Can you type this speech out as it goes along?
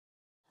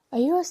Are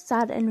you a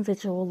sad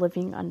individual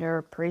living under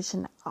a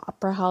Parisian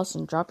opera house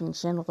and dropping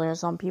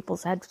chandeliers on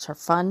people's heads for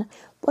fun?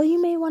 Well, you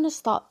may want to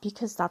stop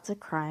because that's a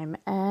crime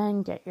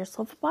and get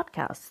yourself a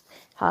podcast.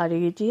 How do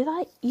you do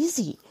that?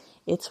 Easy.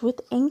 It's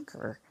with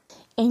Anchor.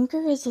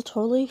 Anchor is a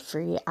totally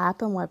free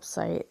app and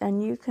website,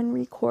 and you can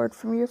record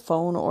from your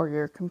phone or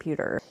your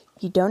computer.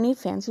 You don't need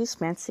fancy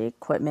smancy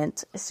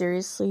equipment.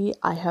 Seriously,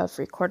 I have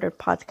recorded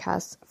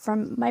podcasts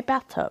from my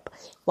bathtub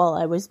while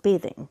I was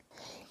bathing.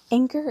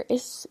 Anchor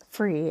is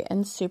free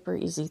and super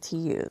easy to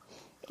use.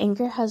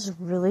 Anchor has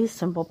really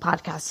simple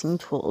podcasting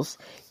tools.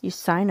 You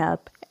sign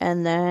up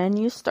and then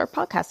you start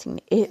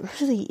podcasting. It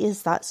really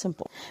is that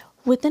simple.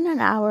 Within an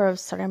hour of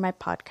starting my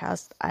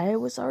podcast, I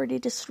was already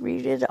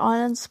distributed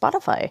on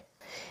Spotify.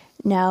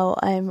 Now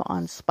I'm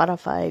on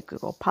Spotify,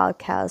 Google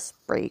Podcasts,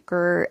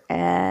 Breaker,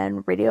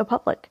 and Radio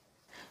Public.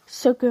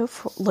 So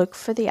look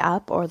for the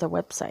app or the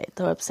website.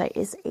 The website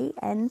is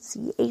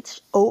anchor.fm.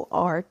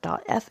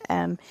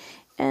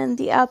 And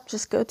the app,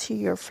 just go to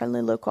your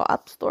friendly local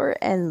app store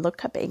and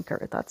look up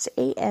Anchor. That's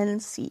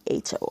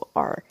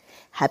Anchor.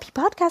 Happy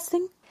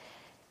podcasting.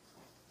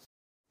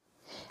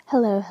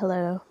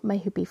 Hello, my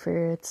hoopy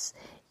fruits.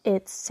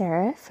 It's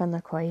Sarah from the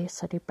Koi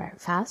Study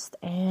Breakfast.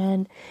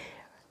 And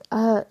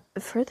for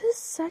this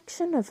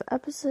section of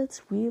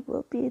episodes, we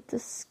will be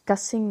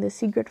discussing The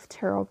Secret of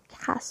Terrell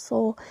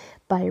Castle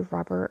by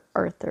Robert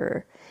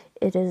Arthur.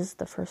 It is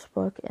the first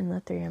book in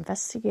the 3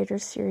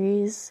 Investigators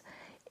series.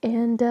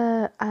 And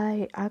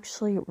I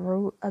actually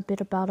wrote a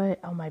bit about it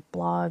on my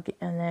blog,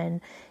 and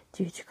then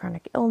due to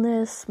chronic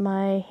illness,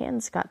 my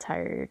hands got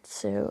tired,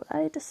 so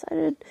I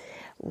decided,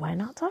 why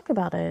not talk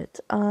about it?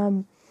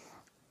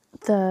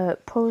 The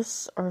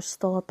posts are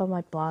still up on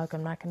my blog.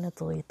 I'm not going to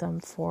delete them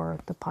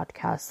for the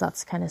podcast.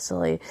 That's kind of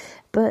silly,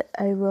 but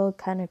I will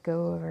kind of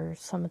go over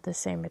some of the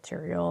same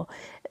material.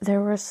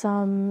 There were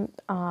some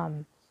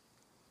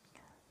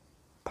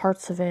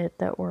parts of it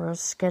that were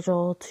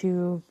scheduled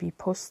to be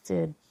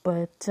posted,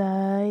 but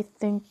I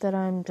think that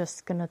I'm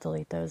just going to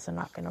delete those. I'm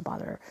not going to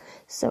bother.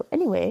 So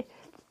anyway,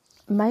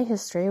 my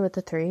history with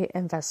the 3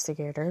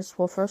 Investigators.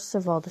 Well, first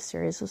of all, the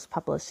series was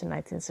published in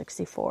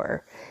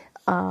 1964.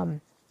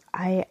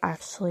 I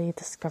actually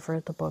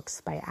discovered the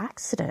books by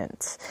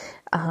accident.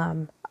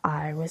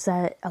 I was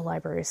at a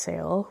library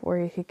sale where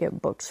you could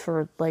get books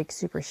for like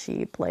super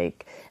cheap,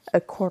 like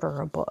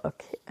 $0.25 a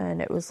book,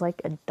 and it was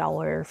like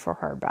 $1 for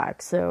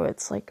hardback. So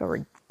it's like a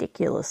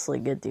ridiculously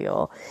good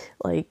deal.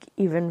 Like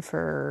even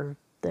for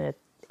the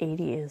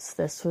 80s,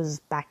 this was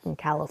back in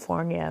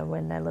California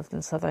when I lived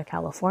in Southern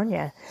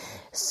California.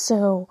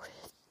 So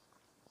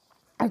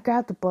I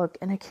grabbed the book,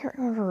 and I can't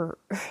remember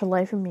for the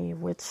life of me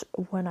which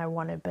one I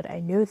wanted, but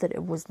I knew that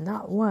it was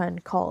not one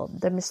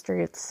called The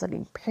Mystery of the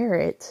Sleeping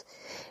Parrot,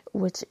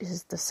 which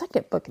is the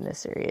second book in the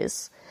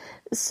series.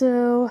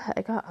 So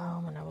I got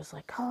home, and I was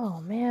like, oh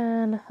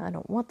man, I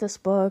don't want this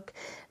book,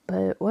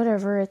 but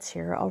whatever, it's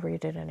here, I'll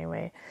read it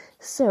anyway.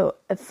 So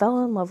I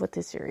fell in love with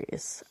the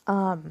series.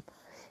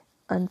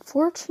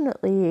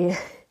 Unfortunately,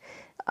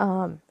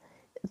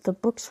 the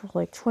books were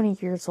like 20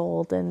 years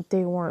old, and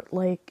they weren't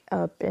like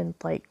up in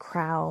like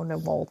Crown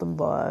and Walden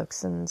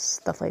Books and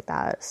stuff like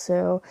that.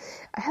 So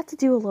I had to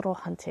do a little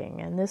hunting,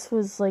 and this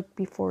was like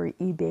before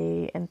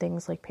eBay and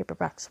things like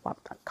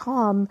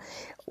paperbackswap.com,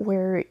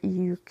 where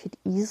you could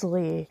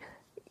easily,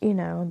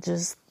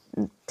 just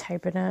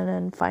type it in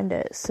and find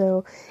it.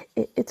 So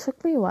it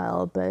took me a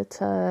while, but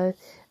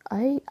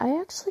I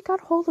actually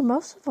got hold of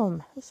most of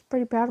them. I was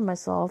pretty proud of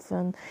myself,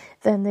 and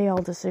then they all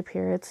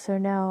disappeared. So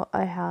now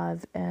I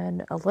have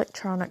an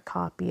electronic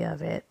copy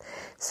of it.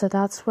 So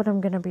that's what I'm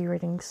going to be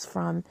reading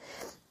from.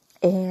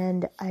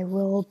 And I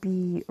will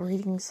be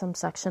reading some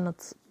section of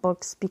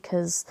books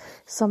because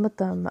some of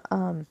them,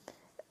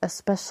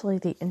 especially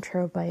the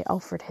intro by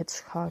Alfred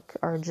Hitchcock,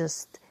 are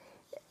just,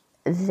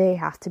 they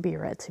have to be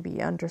read to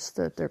be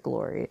understood their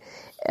glory.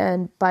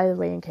 And by the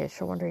way, in case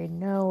you're wondering,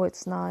 no,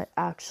 it's not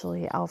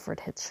actually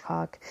Alfred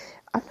Hitchcock.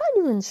 I'm not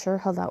even sure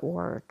how that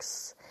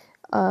works.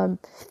 I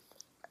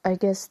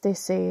guess they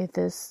say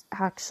this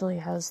actually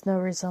has no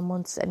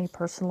resemblance to any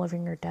person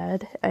living or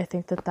dead. I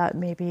think that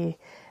may be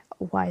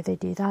why they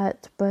do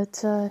that.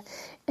 But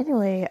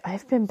anyway,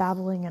 I've been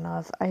babbling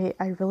enough.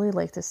 I really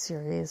like this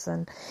series,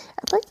 and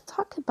I'd like to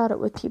talk about it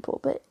with people,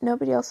 but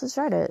nobody else has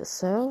read it,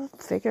 so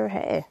figure,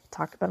 hey,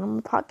 talk about it on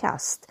the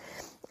podcast.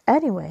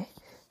 Anyway,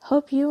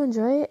 hope you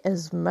enjoy it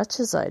as much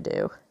as I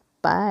do.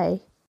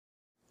 Bye.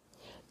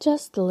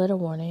 Just a little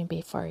warning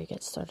before you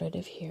get started.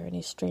 If you hear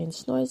any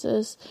strange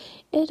noises,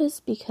 it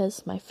is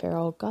because my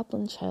feral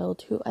goblin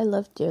child, who I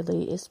love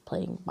dearly, is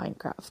playing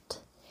Minecraft.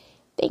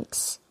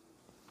 Thanks.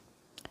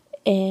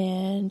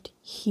 And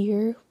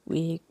here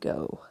we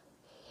go.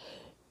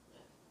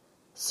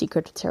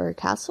 Secret of Terror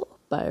Castle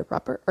by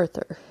Robert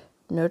Arthur.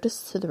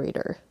 Notice to the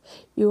reader.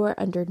 You are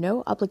under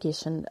no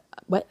obligation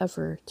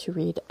whatever to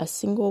read a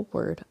single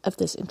word of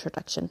this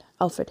introduction.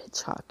 Alfred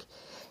Hitchcock.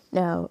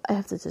 Now, I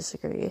have to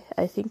disagree.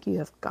 I think you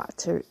have got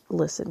to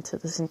listen to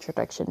this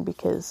introduction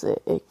because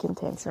it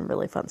contains some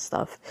really fun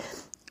stuff.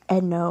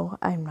 And no,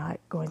 I'm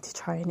not going to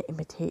try and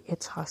imitate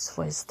Hitchcock's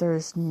voice. There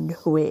is no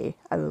way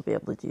I will be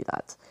able to do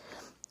that.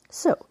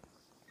 So,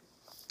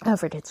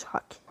 Alfred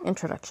Hitchcock.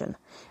 Introduction.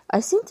 I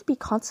seem to be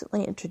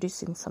constantly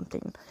introducing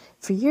something.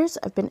 For years,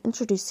 I've been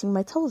introducing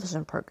my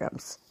television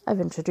programs. I've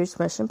introduced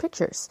motion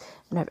pictures,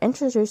 and I've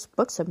introduced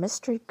books of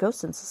mystery,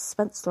 ghosts, and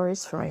suspense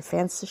stories for my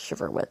fans to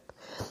shiver with.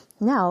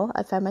 Now,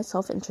 I find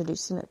myself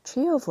introducing a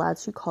trio of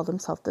lads who call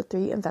themselves the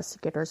Three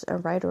Investigators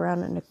and ride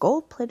around in a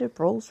gold-plated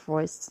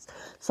Rolls-Royce,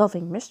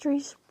 solving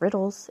mysteries,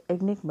 riddles,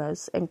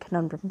 enigmas, and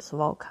conundrums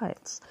of all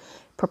kinds.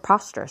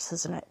 Preposterous,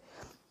 isn't it?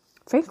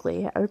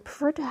 Frankly, I would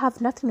prefer to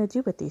have nothing to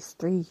do with these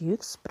three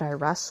youths, but I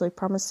rashly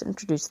promised to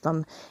introduce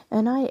them,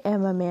 and I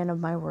am a man of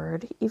my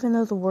word, even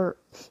though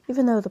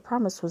the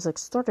promise was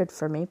extorted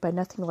from me by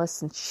nothing less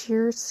than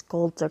sheer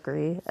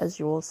skullduggery, as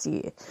you will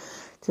see.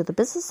 To the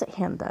business at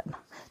hand, then.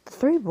 The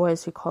three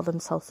boys who call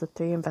themselves the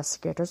Three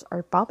Investigators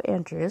are Bob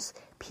Andrews,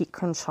 Pete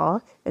Crenshaw,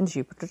 and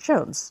Jupiter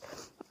Jones,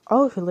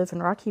 all who live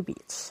in Rocky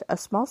Beach, a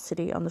small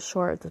city on the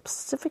shore of the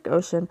Pacific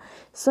Ocean,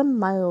 some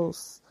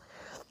miles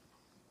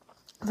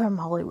from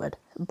Hollywood.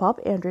 Bob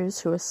Andrews,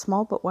 who is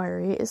small but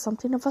wiry, is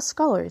something of a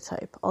scholarly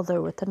type,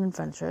 although with an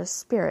adventurous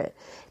spirit.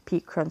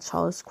 Pete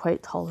Crenshaw is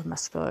quite tall and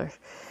muscular.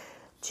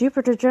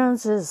 Jupiter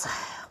Jones is...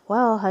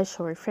 Well, I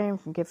shall refrain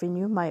from giving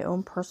you my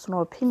own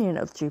personal opinion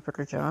of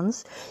Jupiter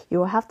Jones. You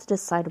will have to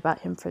decide about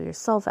him for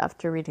yourself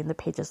after reading the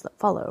pages that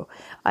follow.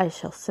 I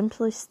shall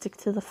simply stick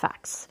to the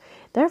facts.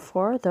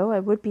 Therefore, though I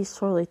would be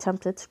sorely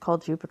tempted to call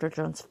Jupiter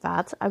Jones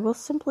fat, I will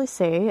simply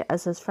say,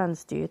 as his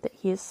friends do, that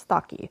he is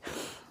stocky.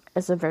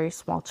 As a very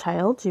small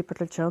child,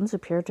 Jupiter Jones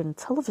appeared in a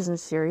television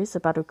series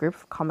about a group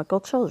of comical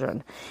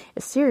children,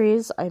 a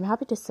series, I am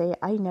happy to say,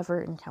 I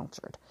never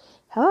encountered.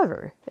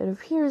 However, it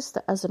appears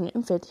that as an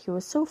infant he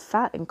was so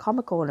fat and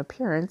comical in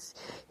appearance,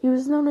 he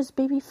was known as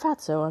Baby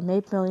Fatso and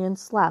made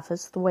millions laugh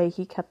as the way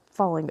he kept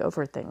falling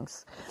over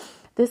things.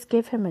 This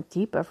gave him a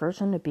deep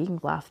aversion to being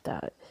laughed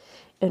at.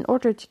 In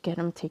order to get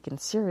him taken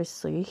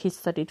seriously, he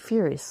studied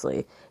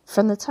furiously.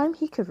 From the time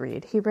he could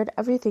read, he read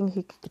everything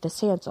he could get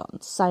his hands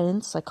on: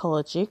 science,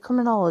 psychology,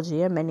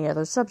 criminology, and many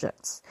other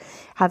subjects.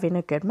 Having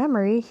a good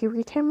memory, he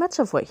retained much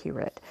of what he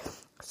read,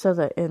 so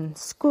that in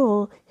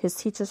school, his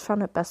teachers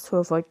found it best to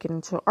avoid getting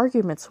into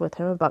arguments with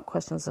him about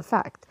questions of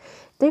fact.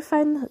 They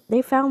found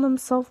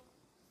themselves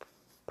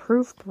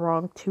proved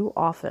wrong too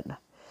often.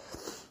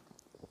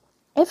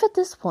 If at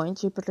this point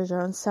Jupiter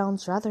Jones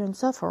sounds rather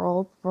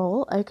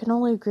insufferable, I can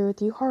only agree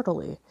with you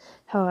heartily.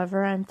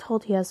 However, I am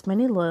told he has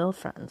many loyal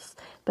friends.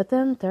 But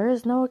then there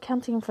is no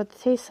accounting for the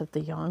tastes of the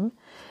young.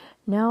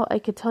 Now, I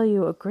could tell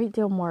you a great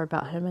deal more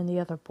about him and the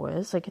other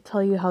boys. I could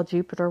tell you how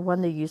Jupiter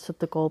won the use of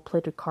the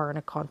gold-plated car in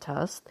a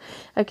contest.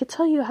 I could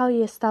tell you how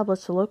he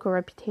established a local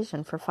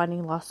reputation for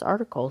finding lost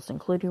articles,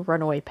 including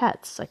runaway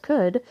pets. I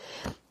could,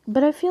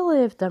 but I feel I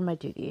have done my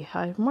duty.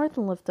 I have more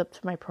than lived up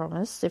to my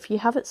promise. If you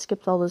haven't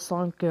skipped all this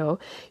long ago,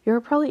 you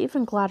are probably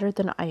even gladder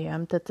than I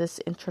am that this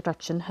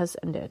introduction has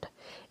ended.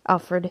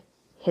 Alfred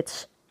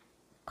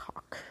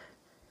Hitchcock.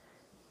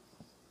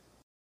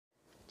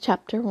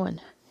 Chapter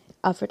 1.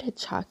 Alfred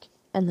Hitchcock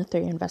and the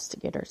Three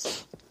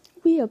Investigators.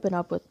 We open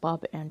up with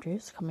Bob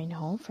Andrews coming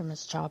home from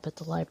his job at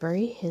the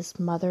library. His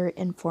mother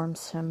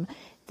informs him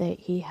that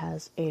he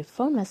has a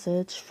phone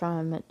message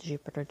from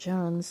Jupiter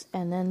Jones,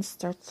 and then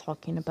starts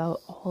talking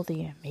about all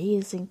the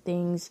amazing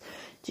things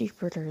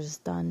Jupiter's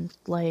done,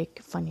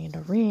 like finding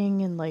a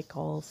ring and like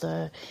all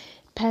the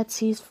pets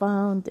he's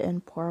found.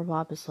 And poor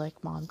Bob is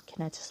like, "Mom,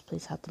 can I just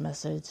please have the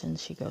message?" And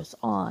she goes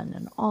on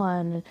and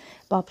on, and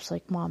Bob's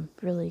like, "Mom,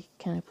 really,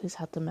 can I please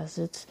have the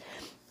message?"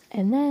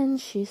 And then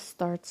she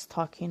starts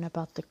talking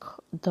about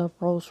the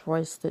Rolls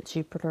Royce that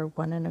Jupiter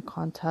won in a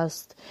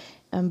contest,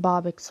 and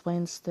Bob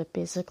explains that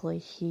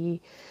basically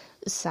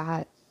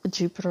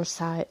Jupiter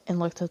sat and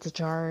looked at the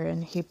jar,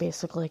 and he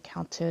basically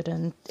counted,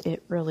 and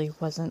it really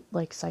wasn't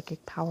like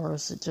psychic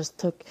powers. It just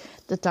took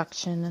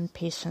deduction and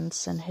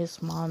patience, and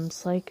his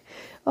mom's like,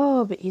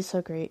 "Oh, but he's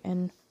so great."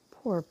 And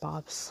poor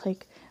Bob's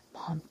like,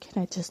 "Mom,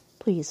 can I just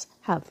please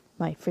have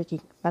my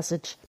freaking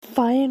message?"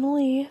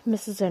 Finally,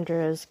 Mrs.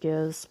 Andrews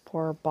gives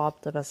poor Bob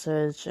the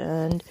message,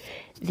 and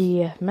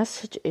the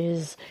message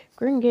is,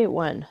 "Green Gate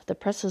 1, the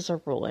presses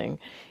are ruling."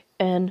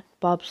 And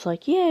Bob's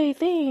like, "Yay,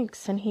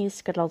 thanks!" And he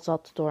scuttles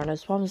out the door, and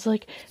his mom's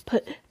like,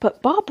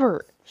 but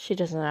Bobbert! She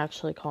doesn't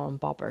actually call him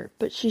Bobbert,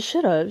 but she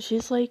should have.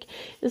 She's like,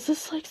 "Is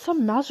this like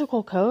some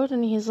magical code?"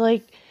 And he's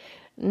like,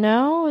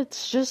 "No,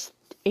 it's just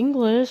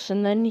English."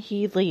 And then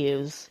he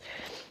leaves.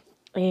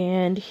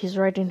 And he's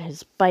riding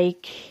his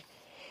bike,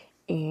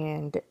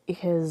 and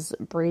his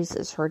brace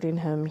is hurting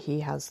him.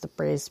 He has the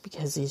brace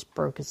because he's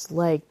broke his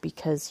leg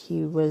because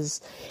he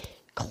was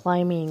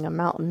climbing a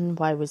mountain.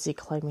 Why was he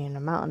climbing a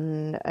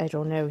mountain? I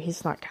don't know.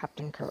 He's not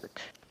Captain Kirk.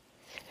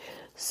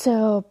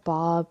 So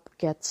Bob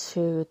gets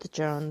to the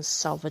Jones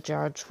salvage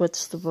yard,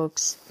 which the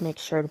books make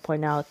sure to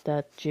point out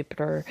that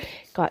Jupiter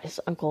got his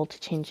uncle to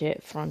change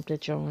it from the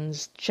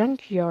Jones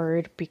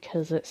junkyard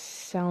because it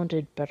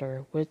sounded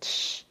better,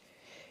 which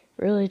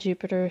Really,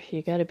 Jupiter?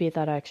 You gotta be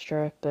that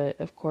extra. But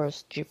of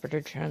course,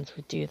 Jupiter Jones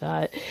would do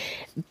that.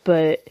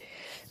 But,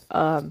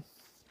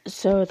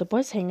 so the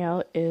boys'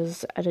 hangout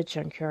is at a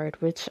junkyard,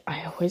 which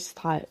I always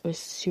thought was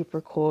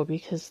super cool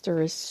because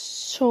there is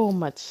so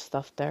much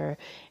stuff there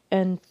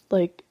and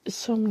like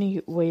so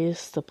many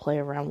ways to play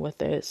around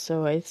with it.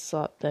 So I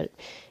thought that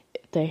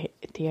the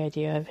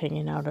idea of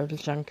hanging out at a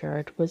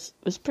junkyard was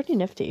pretty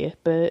nifty,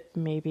 but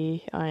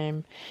maybe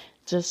I'm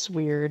just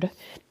weird.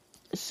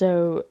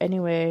 So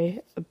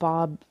anyway,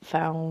 Bob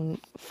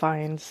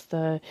finds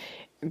the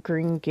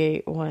Green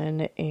Gate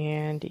one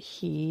and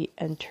he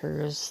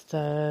enters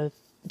the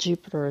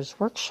Jupiter's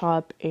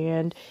workshop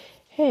and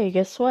hey,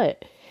 guess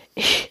what?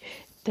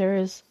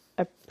 There's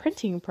a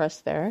printing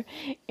press there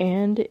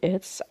and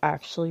it's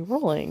actually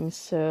rolling.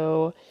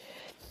 So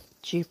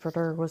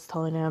Jupiter was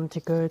telling him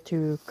to go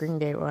to Green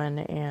Gate one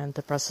and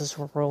the presses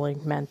were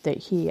rolling meant that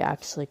he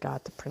actually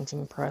got the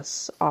printing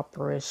press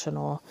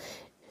operational,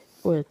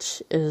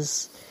 which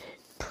is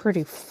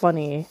pretty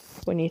funny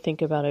when you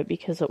think about it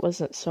because it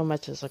wasn't so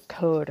much as a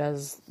code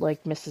as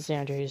like Mrs.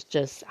 Andrews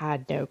just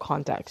had no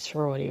context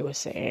for what he was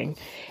saying,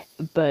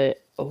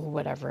 but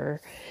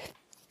whatever.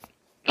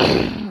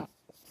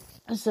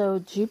 So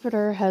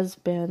Jupiter has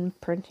been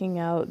printing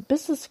out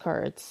business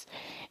cards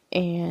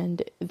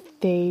and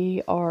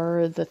they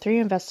are the three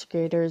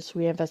investigators.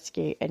 We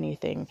investigate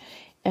anything.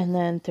 And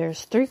then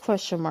there's 3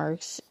 question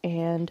marks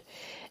and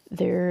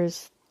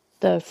there's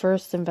the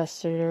first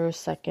investigator,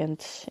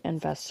 second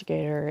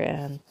investigator,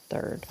 and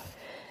third.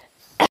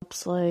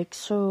 It's like,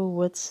 so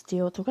what's the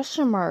deal with the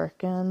question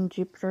mark? And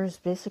Jupiter's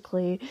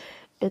basically,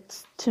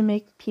 it's to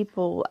make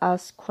people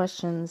ask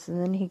questions, and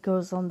then he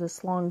goes on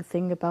this long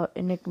thing about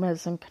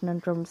enigmas and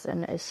conundrums,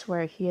 and I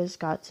swear he has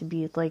got to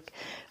be like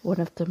one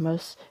of the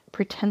most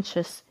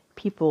pretentious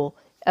people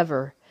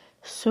ever.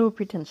 So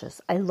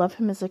pretentious. I love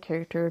him as a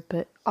character,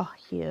 but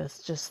he is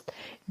just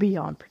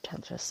beyond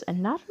pretentious,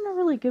 and not in a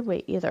really good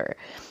way either.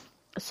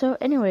 So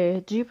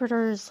anyway,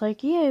 Jupiter's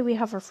like, yay, we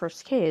have our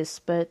first case,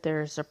 but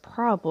there's a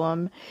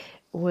problem,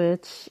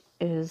 which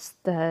is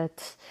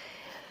that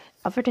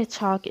Alfred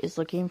Hitchcock is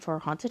looking for a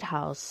haunted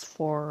house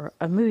for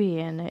a movie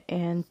in,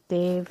 and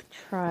they've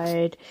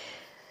tried,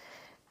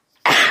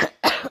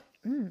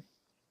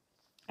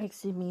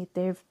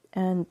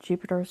 and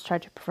Jupiter's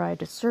tried to provide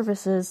his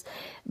services,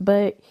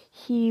 but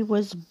he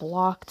was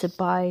blocked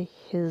by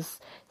his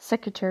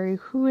secretary,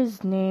 who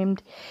is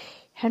named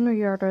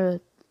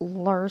Henrietta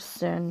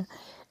Larson.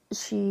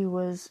 She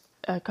was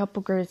a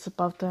couple grades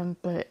above them,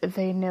 but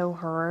they know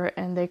her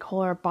and they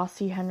call her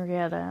Bossy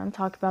Henrietta and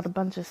talk about a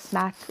bunch of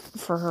smack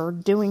for her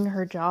doing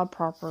her job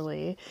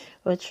properly,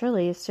 which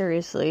really,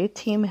 seriously,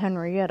 Team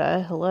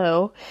Henrietta,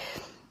 hello.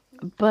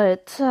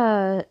 But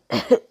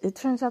it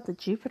turns out that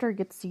Jupiter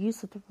gets the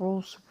use of the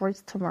Rolls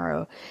Royce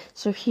tomorrow,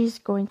 so he's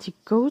going to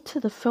go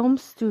to the film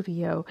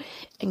studio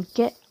and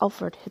get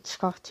Alfred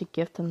Hitchcock to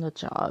give them the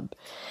job.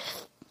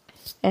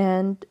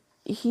 And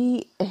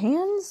he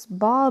hands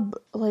Bob,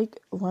 like,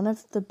 one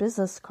of the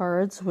business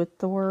cards with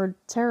the word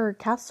Terror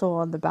Castle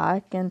on the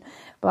back, and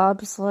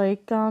Bob's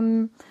like,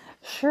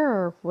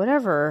 sure,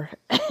 whatever.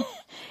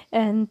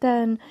 And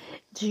then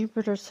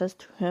Jupiter says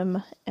to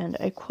him, and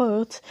I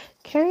quote,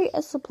 carry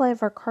a supply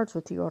of our cards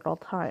with you at all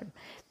time.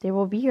 They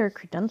will be your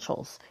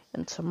credentials,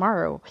 and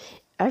tomorrow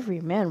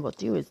every man will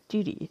do his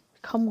duty,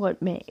 come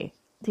what may.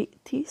 Do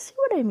you see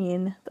what I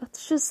mean?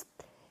 That's just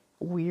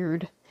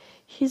weird.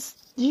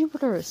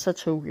 Jupiter is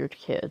such a weird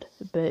kid,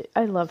 but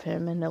I love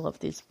him and I love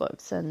these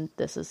books, and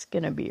this is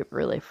gonna be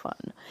really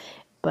fun.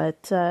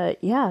 But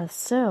yeah,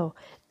 so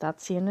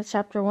that's the end of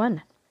chapter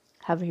 1.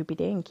 Have a happy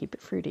day and keep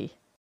it fruity.